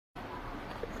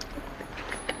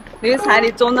刘才，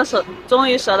你终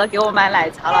于舍得给我买奶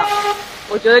茶了。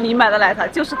我觉得你买的奶茶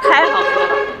就是太好喝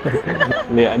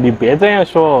了。你别这样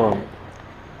说。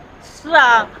是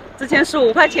啊，之前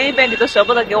15块钱一杯，你都舍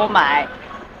不得给我买。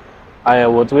哎呀，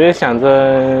我主要想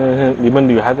着你们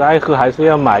女孩子爱喝，还是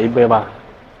要买一杯吧。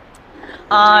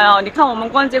哎呀，你看我们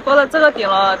逛街逛到这个点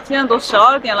了，现在都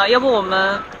12点了，要不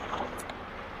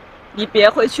你别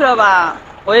回去了吧，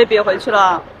我也别回去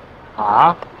了。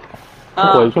啊？不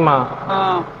回去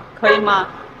吗？可以吗？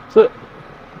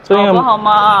这样好不好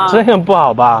嘛？这样不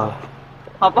好吧？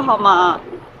好不好嘛？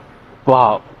不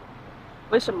好。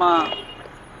为什么？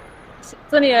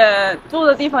这里住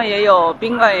的地方也有，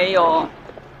宾馆也有。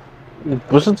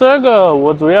不是这个，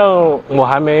我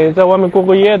还没在外面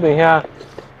过夜，等一下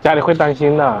家里会担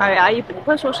心的。哎，阿姨不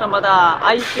会说什么的，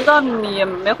阿姨知道你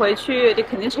没回去，你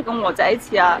肯定是跟我在一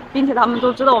起啊，并且他们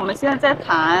都知道我们现在在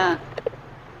谈，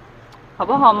好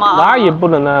不好嘛？那也不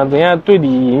能啊，等一下对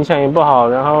你影响也不好，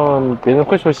然后别人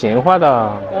会说闲话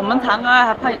的。我们谈恋爱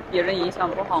还怕别人影响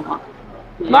不好吗？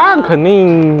那肯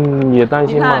定也担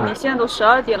心嘛。你看你现在都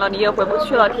12点了，你也回不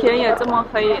去了，天也这么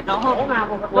黑，然后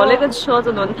我那个车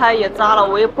子轮胎也扎了，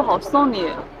我也不好送你，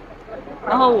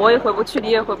然后我也回不去，你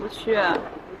也回不去，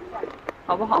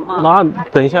好不好嘛？那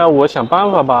等一下我想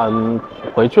办法吧，你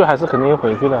回去还是肯定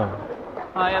回去的。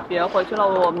哎呀，别回去了，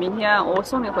我明天我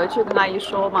送你回去跟阿姨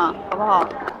说嘛，好不好？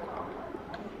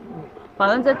反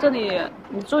正在这里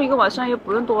你住一个晚上又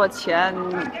不用多少钱，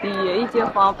你一间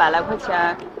房100来块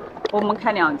钱。我们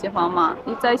开2间房嘛，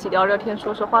你在一起聊聊天，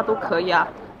说说话都可以啊，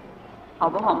好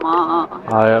不好嘛？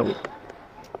哎呀，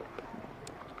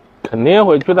肯定要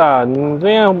回去的。你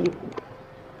这样，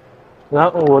然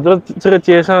后我这个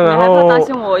街上，然后你还不担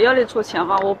心我要你出钱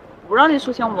吗？我不让你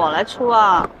出钱，我来出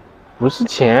啊。不是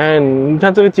钱，你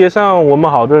看这个街上，我们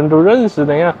好多人都认识。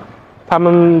等一下，他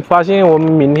们发现我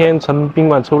们明天从宾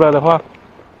馆出来的话，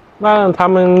那他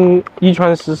们一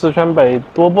传十，十传百，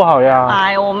多不好呀！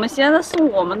哎，我们现在是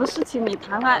我们的事情，你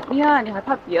谈恋爱，你还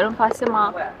怕别人发现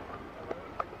吗？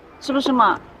是不是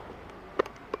嘛？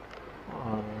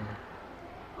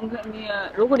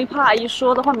如果你怕阿姨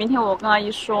说的话，明天我跟阿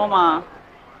姨说嘛。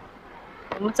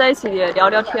我们在一起聊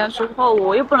聊天，说实话，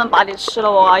我又不能把你吃了，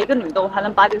我一个女的，我还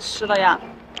能把你吃了呀？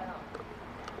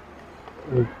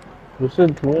不是，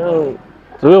主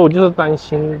要我就是担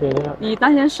心，等一下。你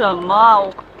担心什么？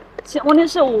问题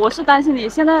是我是担心你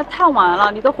现在太晚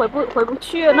了，你都回不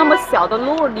去，那么小的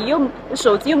路，你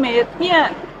手机又没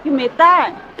电，又没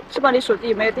带，是吧？你手机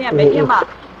也没有电，没电吧？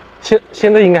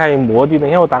现在应该还有摩的，等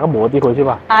一下我打个摩的回去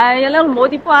吧。哎呀，那个摩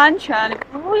的不安全，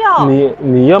你不要。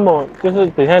你要么就是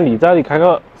等一下你在这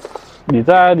里你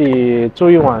在这里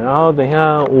住一晚，然后等一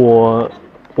下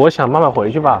我想办法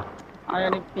回去吧。哎呀，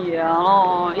你别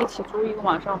了，一起住一个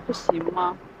晚上不行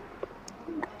吗？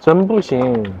真不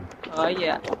行。可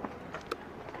以。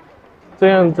这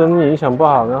样真影响不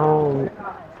好，然后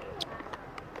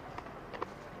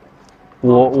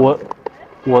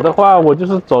我的话，我就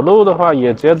是走路的话，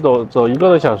也只要走1个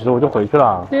多小时我就回去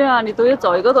了。对啊，你都要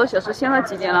走1个多小时，现在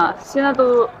几点了？现在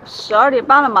都12点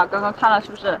半了嘛，刚刚看了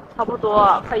是不是？差不多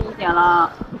快1点了。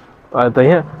等一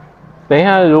下，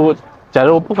假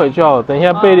如我不回去哦，等一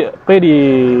下被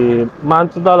你妈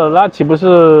知道了，那岂不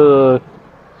是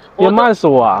要骂死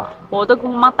我啊？我都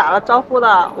跟我妈打了招呼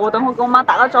的，我等会跟我妈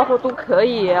打个招呼都可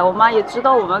以，我妈也知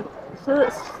道我们是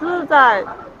在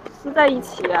一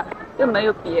起，又没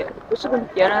有不是跟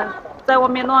别人在外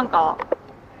面乱搞，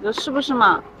你说是不是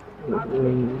嘛？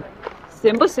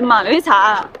行不行嘛，刘一才？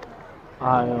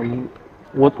哎呀，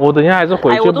我等一下还是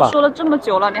回去吧。我都说了这么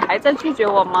久了，你还在拒绝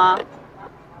我吗？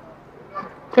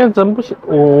这样真不行，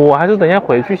我还是等一下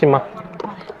回去行吗？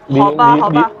好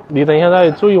吧。你等一下再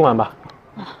住一晚吧。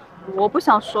我不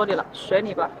想说你了，随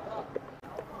你吧。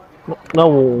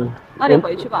那你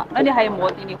回去吧，那里还有摩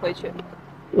的，你回去。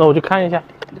那我去看一下。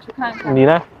你去看一看。你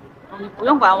呢？你不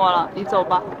用管我了，你走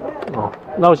吧。哦，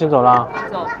那我先走了。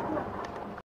你走。